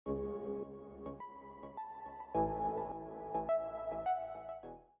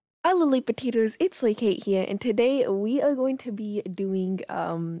Hello, Late Potatoes, it's Lake Kate here, and today we are going to be doing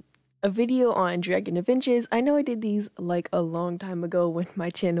a video on Dragon Adventures. I know I did these like a long time ago when my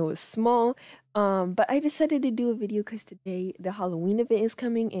channel was small, but I decided to do a video because today the Halloween event is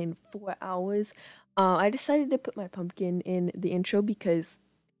coming in 4 hours. I decided to put my pumpkin in the intro because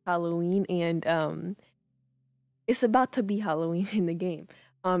Halloween and it's about to be Halloween in the game.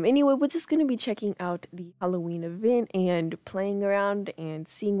 Anyway, we're just going to be checking out the Halloween event and playing around and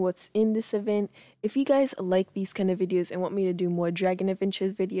seeing what's in this event. If you guys like these kind of videos and want me to do more Dragon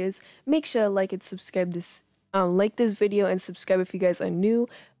Adventures videos, make sure to like and subscribe like this video and subscribe if you guys are new.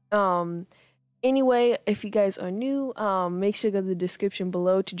 Anyway, if you guys are new, make sure to go to the description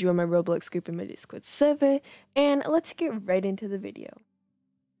below to join my Roblox group and my Discord server, and let's get right into the video.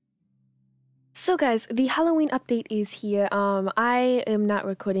 So guys, the Halloween update is here. I am not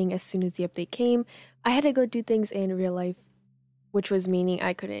recording as soon as the update came. I had to go do things in real life, which was meaning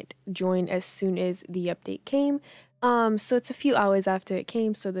I couldn't join as soon as the update came. So it's a few hours after it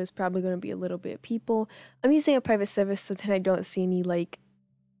came, so there's probably going to be a little bit of people. I'm using a private server so that I don't see any like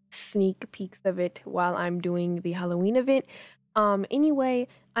sneak peeks of it while I'm doing the Halloween event. Anyway,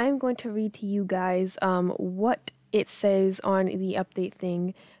 I'm going to read to you guys what it says on the update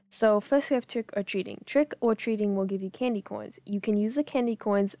thing. So first we have trick or treating. Trick or treating will give you candy coins. You can use the candy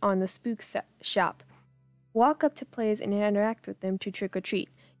coins on the spook shop. Walk up to players and interact with them to trick or treat.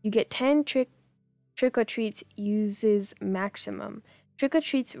 You get 10 trick or treats uses maximum. Trick or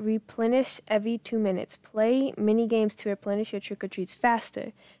treats replenish every 2 minutes. Play mini games to replenish your trick or treats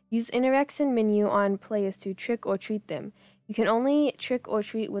faster. Use interaction menu on players to trick or treat them. You can only trick or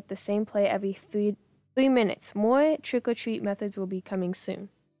treat with the same player every 3 minutes. More trick or treat methods will be coming soon.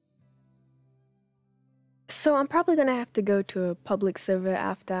 So I'm probably going to have to go to a public server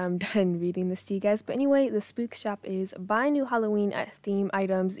after I'm done reading this to you guys. But anyway, the spook shop is buy new Halloween theme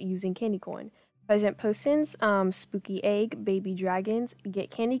items using candy corn. Present potions, spooky egg, baby dragons, get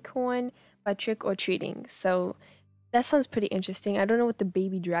candy corn by trick or treating. So that sounds pretty interesting. I don't know what the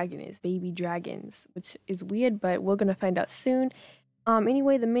baby dragon is. Baby dragons, which is weird, but we're going to find out soon.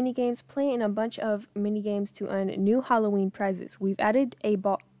 Anyway, the mini games, play in a bunch of mini games to earn new Halloween prizes. We've added a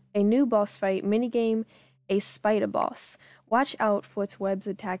new boss fight mini game, a spider boss. Watch out for its web's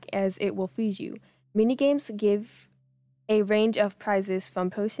attack as it will freeze you. Minigames give a range of prizes from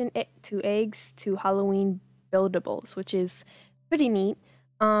potion to eggs to Halloween buildables, which is pretty neat.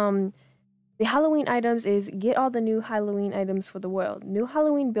 The Halloween items is get all the new Halloween items for the world. New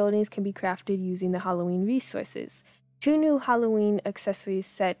Halloween buildings can be crafted using the Halloween resources. 2 new Halloween accessories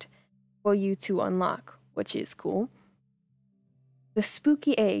set for you to unlock, which is cool. The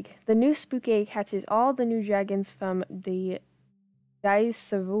spooky egg. The new spooky egg hatches all the new dragons from the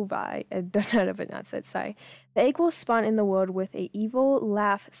Daisaruvi. I don't know how to pronounce that, sorry. The egg will spawn in the world with a evil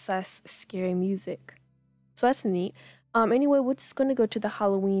laugh / scary music. So that's neat. Anyway, we're just going to go to the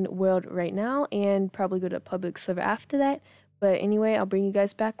Halloween world right now and probably go to a public server after that. But anyway, I'll bring you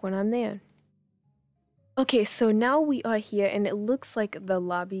guys back when I'm there. Okay, so now we are here and it looks like the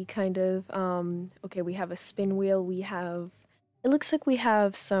lobby kind of, okay, we have a spin wheel, it looks like we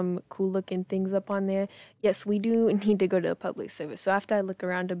have some cool looking things up on there. Yes, we do need to go to a public server. So after I look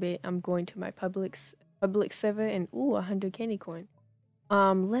around a bit, I'm going to my public server and ooh, 100 candy corn.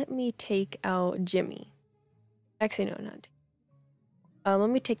 Let me take out Jimmy. Actually, no, not.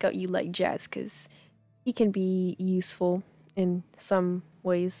 Let me take out You Like Jazz because he can be useful in some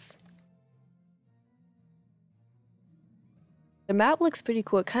ways. The map looks pretty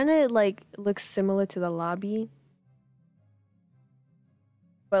cool. It kind of like looks similar to the lobby,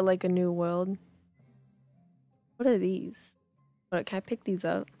 but like a new world. What are these? Oh, can I pick these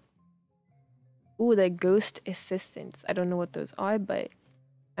up? Ooh, the ghost assistants. I don't know what those are, but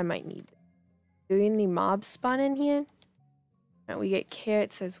I might need them. Do any mobs spawn in here? Alright, we get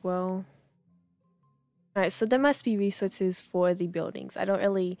carrots as well. Alright, so there must be resources for the buildings. I don't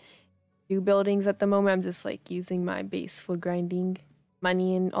really do buildings at the moment. I'm just like using my base for grinding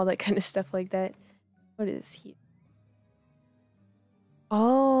money and all that kind of stuff like that. What is here?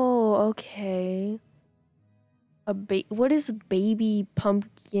 Oh, okay. What is baby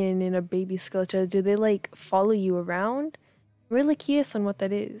pumpkin and a baby skeleton? Do they like follow you around? I'm really curious on what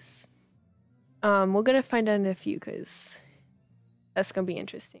that is. We're gonna find out in a few because that's gonna be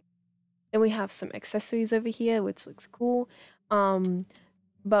interesting. Then we have some accessories over here, which looks cool.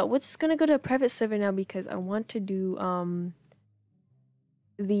 But we're just gonna go to a private server now because I want to do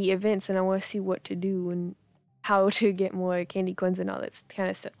the events and I want to see what to do and how to get more candy coins and all that kind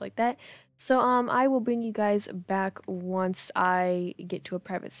of stuff like that. So I will bring you guys back once I get to a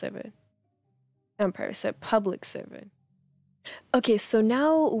private server. Public server. Okay, so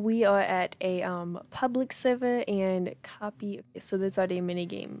now we are at a public server and copy. Okay, so there's already a mini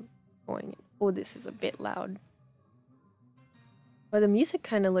game going. Oh, this is a bit loud. But the music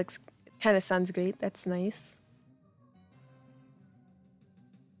kind of sounds great. That's nice.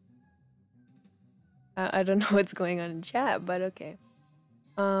 I don't know what's going on in chat, but okay.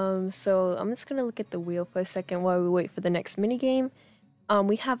 So I'm just gonna look at the wheel for a second while we wait for the next mini game.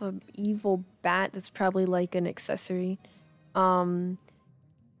 We have an evil bat that's probably like an accessory. Um,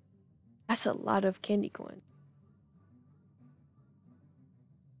 that's a lot of candy corn.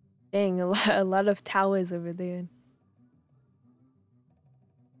 Dang, a lot of towers over there.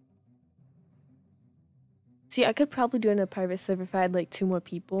 See, I could probably do it in a private server if I had like 2 more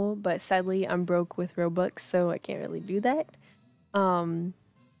people, but sadly I'm broke with Robux, so I can't really do that. Um,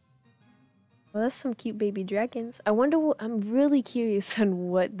 well, that's some cute baby dragons. I wonder what, I'm really curious on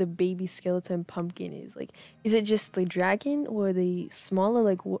what the baby skeleton pumpkin is. Like, is it just the dragon or the smaller,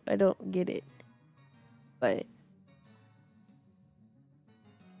 like, I don't get it. But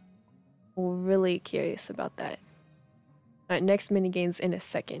we're really curious about that. Alright, next mini game's in a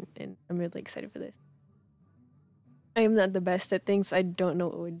second, and I'm really excited for this. I am not the best at things. I don't know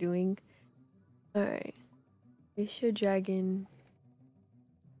what we're doing. Alright. Fish your dragon.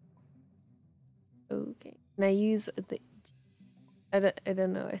 Okay. Can I use the... I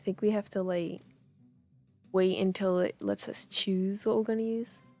don't know. I think we have to, like, wait until it lets us choose what we're gonna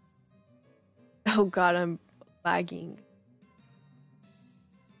use. Oh god, I'm lagging.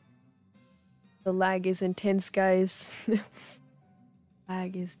 The lag is intense, guys.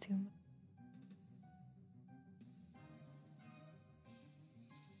 Lag is too much.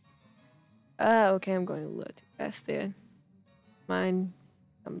 Okay, I'm going a little too fast there. Mine,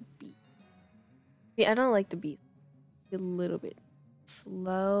 some beat. See, I don't like the beat. A little bit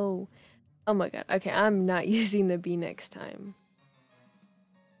slow. Oh my god. Okay, I'm not using the B next time.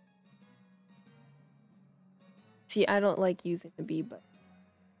 See, I don't like using the B, but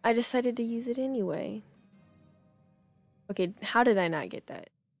I decided to use it anyway. Okay, how did I not get that?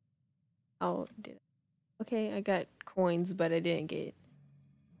 How did I? Okay, I got coins, but I didn't get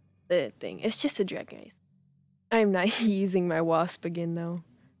the thing. It's just a drag, guys. I'm not using my wasp again, though.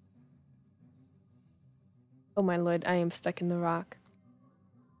 Oh my lord, I am stuck in the rock.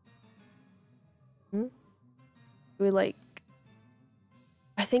 Hmm? We're like...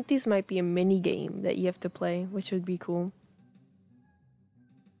 I think these might be a mini game that you have to play, which would be cool.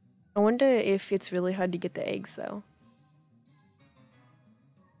 I wonder if it's really hard to get the eggs, though.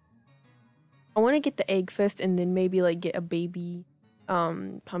 I want to get the egg first and then maybe like get a baby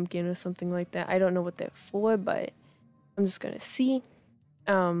pumpkin or something like that. I don't know what they're for, but I'm just gonna see.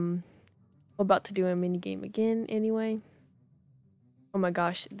 We're about to do a mini game again anyway. Oh my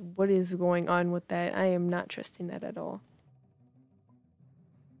gosh, what is going on with that? I am not trusting that at all.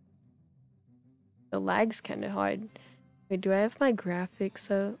 The lag's kind of hard. Wait, do I have my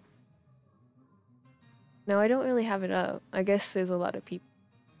graphics up? No, I don't really have it up. I guess there's a lot of people.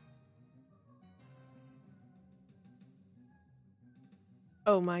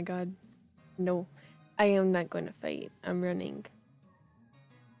 Oh my god. No, I am not going to fight. I'm running.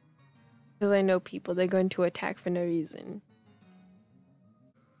 Because I know people, they're going to attack for no reason.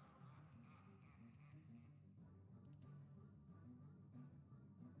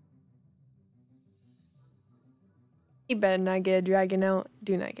 You better not get a dragon out.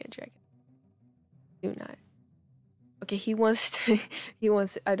 Do not get a dragon. Do not. Okay, he wants to,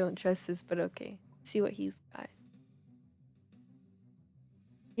 I don't trust this, but okay. Let's see what he's got.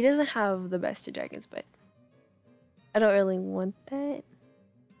 He doesn't have the best of dragons, but I don't really want that.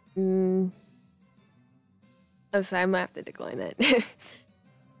 Oh, sorry, I might have to decline that.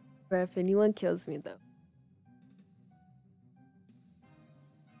 Or if anyone kills me, though.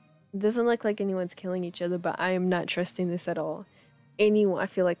 It doesn't look like anyone's killing each other, but I am not trusting this at all. Anyone, I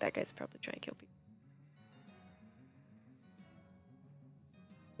feel like that guy's probably trying to kill people.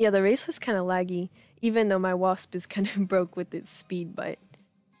 Yeah, the race was kind of laggy, even though my wasp is kind of broke with its speed, but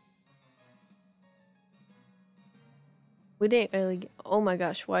we didn't really get, oh my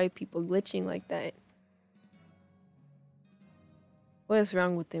gosh, why are people glitching like that? What is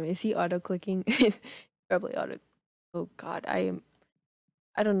wrong with him? Is he auto-clicking? Probably auto. Oh god, I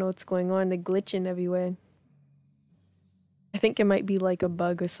don't know what's going on. They're glitching everywhere. I think it might be like a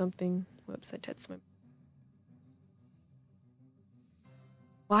bug or something. Whoops, I touched my...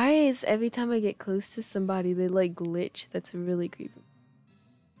 Why is every time I get close to somebody, they like glitch? That's really creepy.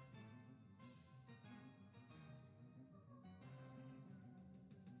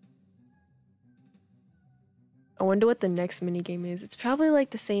 I wonder what the next minigame is. It's probably like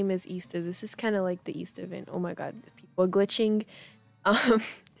the same as Easter. This is kind of like the Easter event. Oh my god, people are glitching. Um,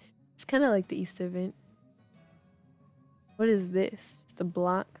 it's kind of like the Easter event. What is this? It's the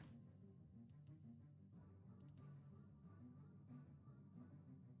block.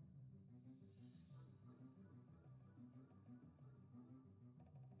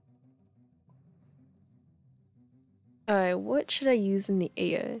 Alright, what should I use in the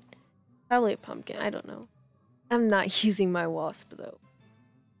air? Probably a pumpkin. I don't know. I'm not using my wasp though.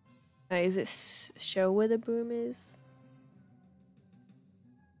 Is it show where the broom is?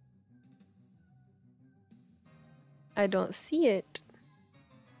 I don't see it.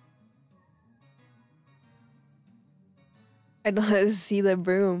 I don't see the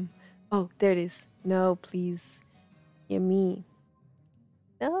broom. Oh, there it is. No, please. Give me.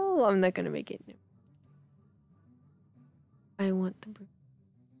 No, I'm not gonna make it. I want the broom.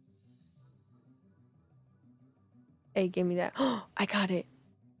 Hey, give me that. Oh, I got it.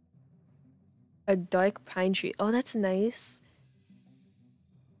 A dark pine tree. Oh, that's nice.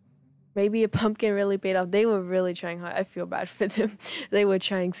 Maybe a pumpkin really paid off. They were really trying hard. I feel bad for them. They were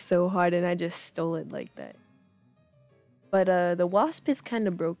trying so hard and I just stole it like that. But the wasp is kind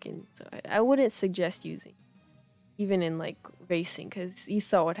of broken, so I wouldn't suggest using, even in like racing, because you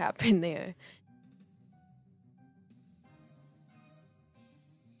saw what happened there.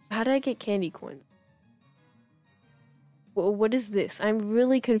 How did I get candy coins? Well, what is this? I'm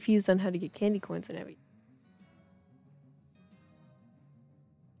really confused on how to get candy coins and everything.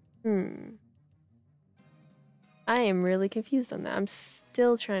 I am really confused on that. I'm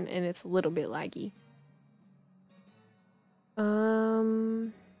still trying, and it's a little bit laggy.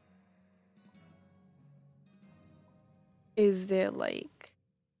 Is there like,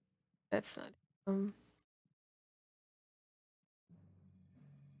 that's not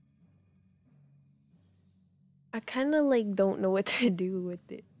I kind of like don't know what to do with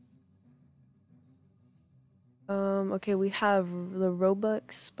it. Okay, we have the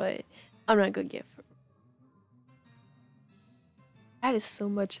Robux, but I'm not gonna get for that is so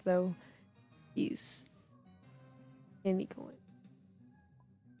much though. Jeez. Candy coin.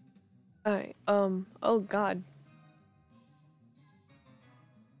 Alright, oh god.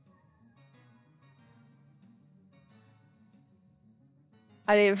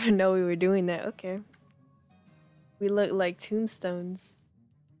 I didn't even know we were doing that. Okay. We look like tombstones.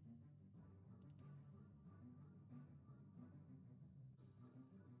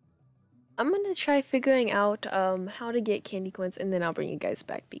 I'm gonna try figuring out how to get candy coins and then I'll bring you guys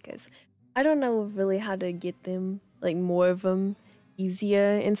back because I don't know really how to get them, like more of them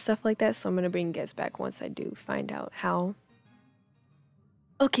easier and stuff like that. So I'm gonna bring you guys back once I do find out how.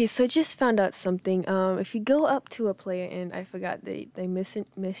 Okay, so I just found out something. If you go up to a player, and I forgot they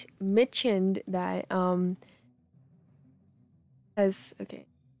mentioned that as okay,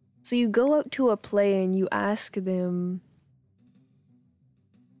 so you go up to a player and you ask them.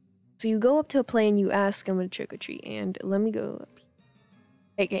 So you go up to a player and you ask them to trick or treat. And let me go up.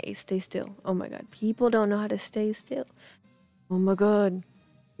 Okay, stay still. Oh my god, people don't know how to stay still. Oh my god,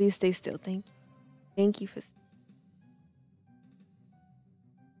 please stay still. Thank you for.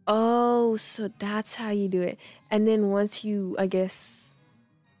 Oh, so that's how you do it. And then once you, I guess,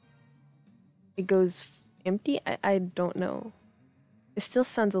 it goes empty? I don't know. It still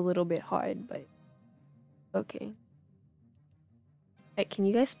sounds a little bit hard, but okay. Hey, can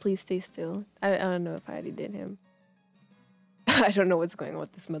you guys please stay still? I don't know if I already did him. I don't know what's going on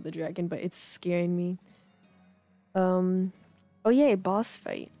with this mother dragon, but it's scaring me. Oh yeah, boss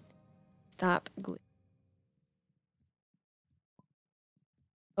fight. Stop glitch.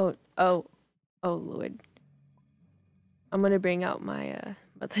 Oh lord. I'm gonna bring out my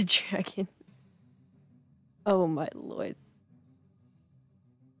mother dragon. Oh my lord.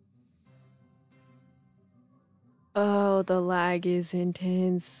 Oh, the lag is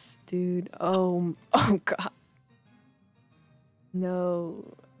intense, dude. Oh god.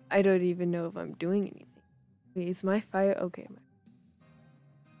 No, I don't even know if I'm doing anything. Wait, is my fire okay?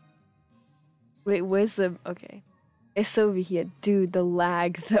 Wait, where's the okay? It's over here, dude. The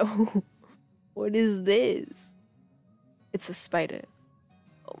lag though. What is this? It's a spider.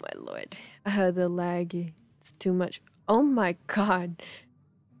 Oh my lord. The lag. It's too much. Oh my god.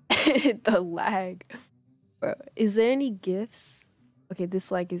 The lag. Bro, is there any gifts? Okay,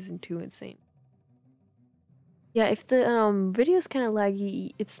 this lag isn't too insane. Yeah, if the video's kind of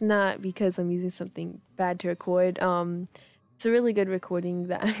laggy, it's not because I'm using something bad to record. It's a really good recording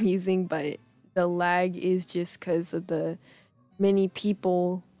that I'm using, but the lag is just because of the many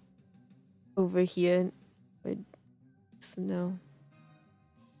people over here. No.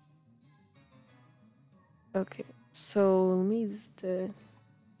 Okay. So let me just,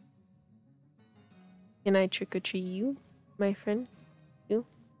 can I trick or treat you, my friend? You?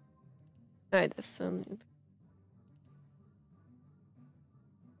 Alright, that's some.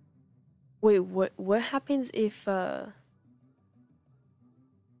 Wait, what happens if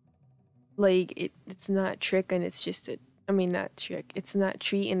like it's not trick and it's just a, I mean not trick, it's not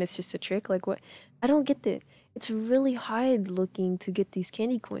treat and it's just a trick? Like what? I don't get that. It's really hard looking to get these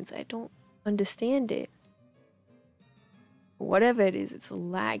candy coins. I don't understand it. Whatever it is, it's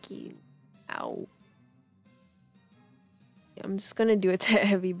laggy. Ow. Yeah, I'm just gonna do it to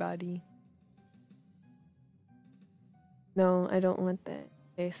everybody. No, I don't want that.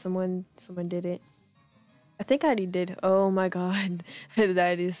 Okay, someone did it. I think I already did. Oh my god.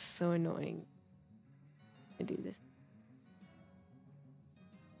 That is so annoying. I do this.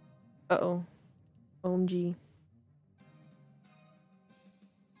 Uh-oh. OMG.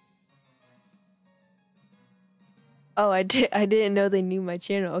 Oh, I didn't know they knew my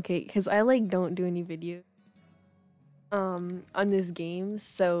channel. Okay, because I like don't do any videos on this game,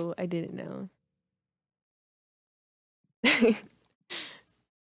 so I didn't know.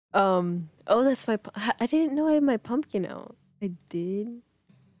 Oh, that's my I didn't know I had my pumpkin out. I did.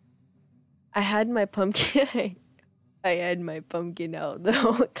 I had my pumpkin. I had my pumpkin out the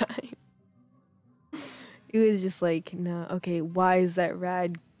whole time. It was just like, nah, okay, why is that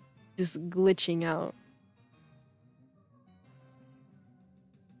rad just glitching out?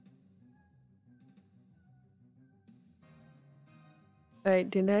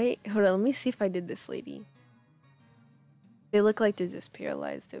 Alright, did I? Hold on, let me see if I did this lady. They look like they're just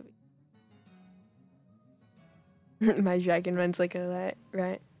paralyzed. My dragon runs like a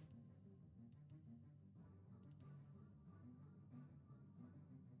rat.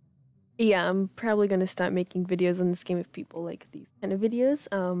 Yeah, I'm probably gonna start making videos on this game if people like these kind of videos.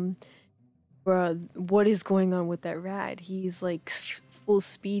 Bro, what is going on with that rat? He's like full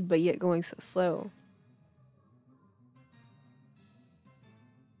speed, but yet going so slow.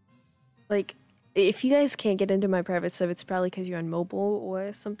 Like, if you guys can't get into my private sub, it's probably because you're on mobile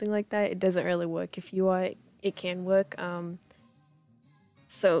or something like that. It doesn't really work. If you are, it can work.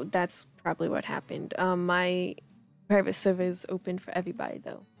 So that's probably what happened. My private server is open for everybody,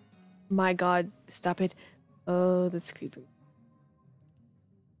 though. My god, stop it. Oh, that's creepy.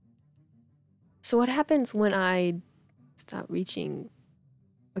 So what happens when I stop reaching?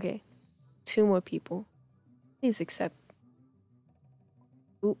 Okay, 2 more people. Please accept.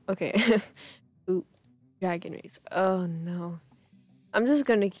 Ooh, okay. Ooh, dragon race. Oh no. I'm just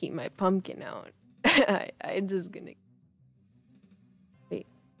gonna keep my pumpkin out. I'm just gonna. Wait.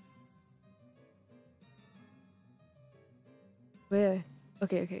 Where?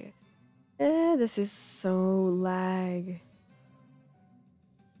 Okay, okay. This is so lag.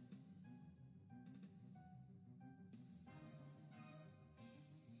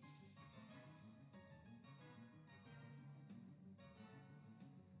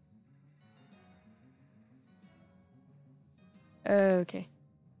 Okay.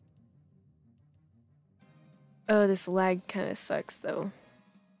 Oh, this lag kind of sucks though.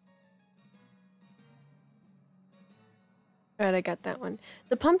 Alright, I got that one.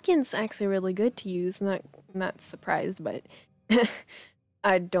 The pumpkin's actually really good to use. Not surprised, but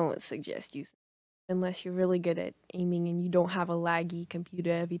I don't suggest using it unless you're really good at aiming and you don't have a laggy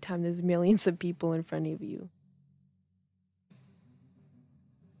computer every time there's millions of people in front of you.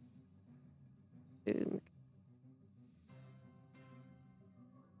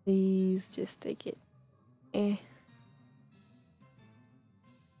 Please just take it. Eh.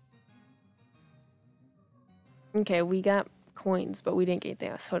 Okay, we got coins, but we didn't get anything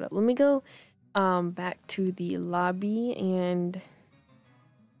else. Hold up. Let me go back to the lobby and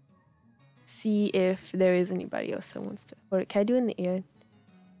see if there is anybody else that wants to. Hold it. Can I do it in the air?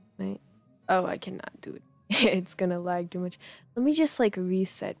 Right? Oh, I cannot do it. It's gonna lag too much. Let me just like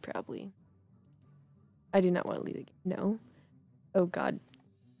reset probably. I do not want to leave the game. No. Oh god.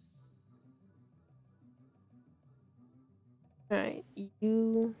 Alright,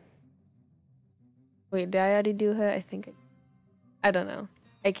 you... Wait, did I already do her? I think I don't know.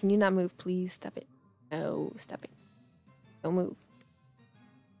 Hey, can you not move, please? Stop it. No, stop it. Don't move.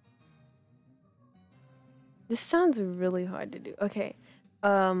 This sounds really hard to do. Okay.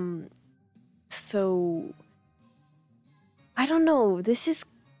 So... I don't know. This is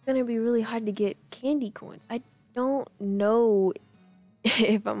gonna be really hard to get candy coins. I don't know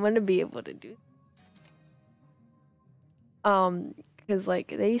if I'm gonna be able to do this. Because like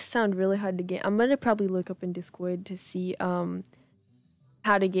they sound really hard to get. I'm gonna probably look up in Discord to see how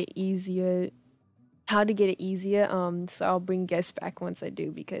to get it easier. So I'll bring guests back once I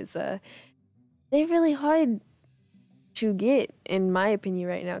do because they're really hard to get, in my opinion,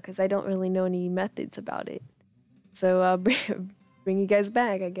 right now, because I don't really know any methods about it. So I'll bring you guys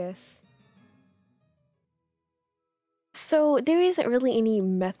back, I guess. So there isn't really any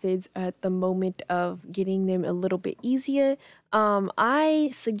methods at the moment of getting them a little bit easier. I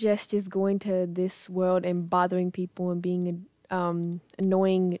suggest just going to this world and bothering people and being an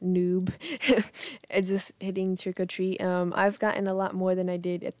annoying noob and just hitting trick or treat. I've gotten a lot more than I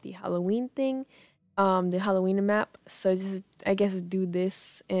did at the Halloween thing, the Halloween map. So just I guess do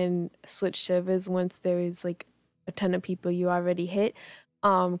this and switch servers once there is like a ton of people you already hit.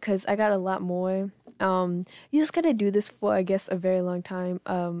 Cause I got a lot more. You just gotta do this for I guess a very long time.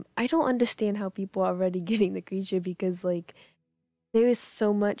 I don't understand how people are already getting the creature because like there is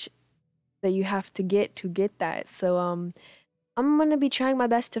so much that you have to get that. So I'm gonna be trying my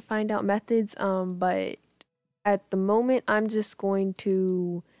best to find out methods. But at the moment I'm just going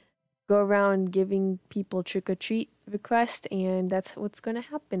to go around giving people trick or treat requests, and that's what's gonna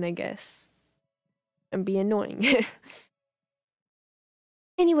happen, I guess, and be annoying.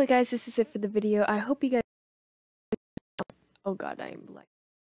 Anyway, guys, this is it for the video. I hope you guys. Oh God, I am like.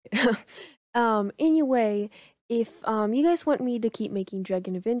 Anyway, if you guys want me to keep making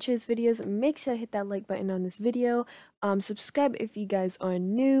Dragon Adventures videos, make sure to hit that like button on this video. Subscribe if you guys are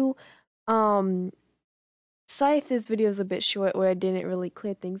new. Sorry if this video is a bit short or I didn't really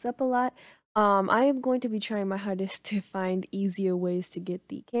clear things up a lot. I am going to be trying my hardest to find easier ways to get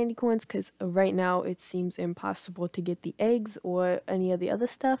the candy corns because right now it seems impossible to get the eggs or any of the other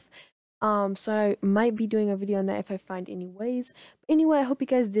stuff. So I might be doing a video on that if I find any ways. But anyway, I hope you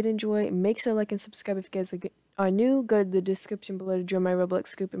guys did enjoy. Make sure to like and subscribe if you guys are new. Go to the description below to join my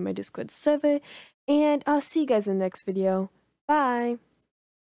Roblox group and my Discord server. And I'll see you guys in the next video. Bye!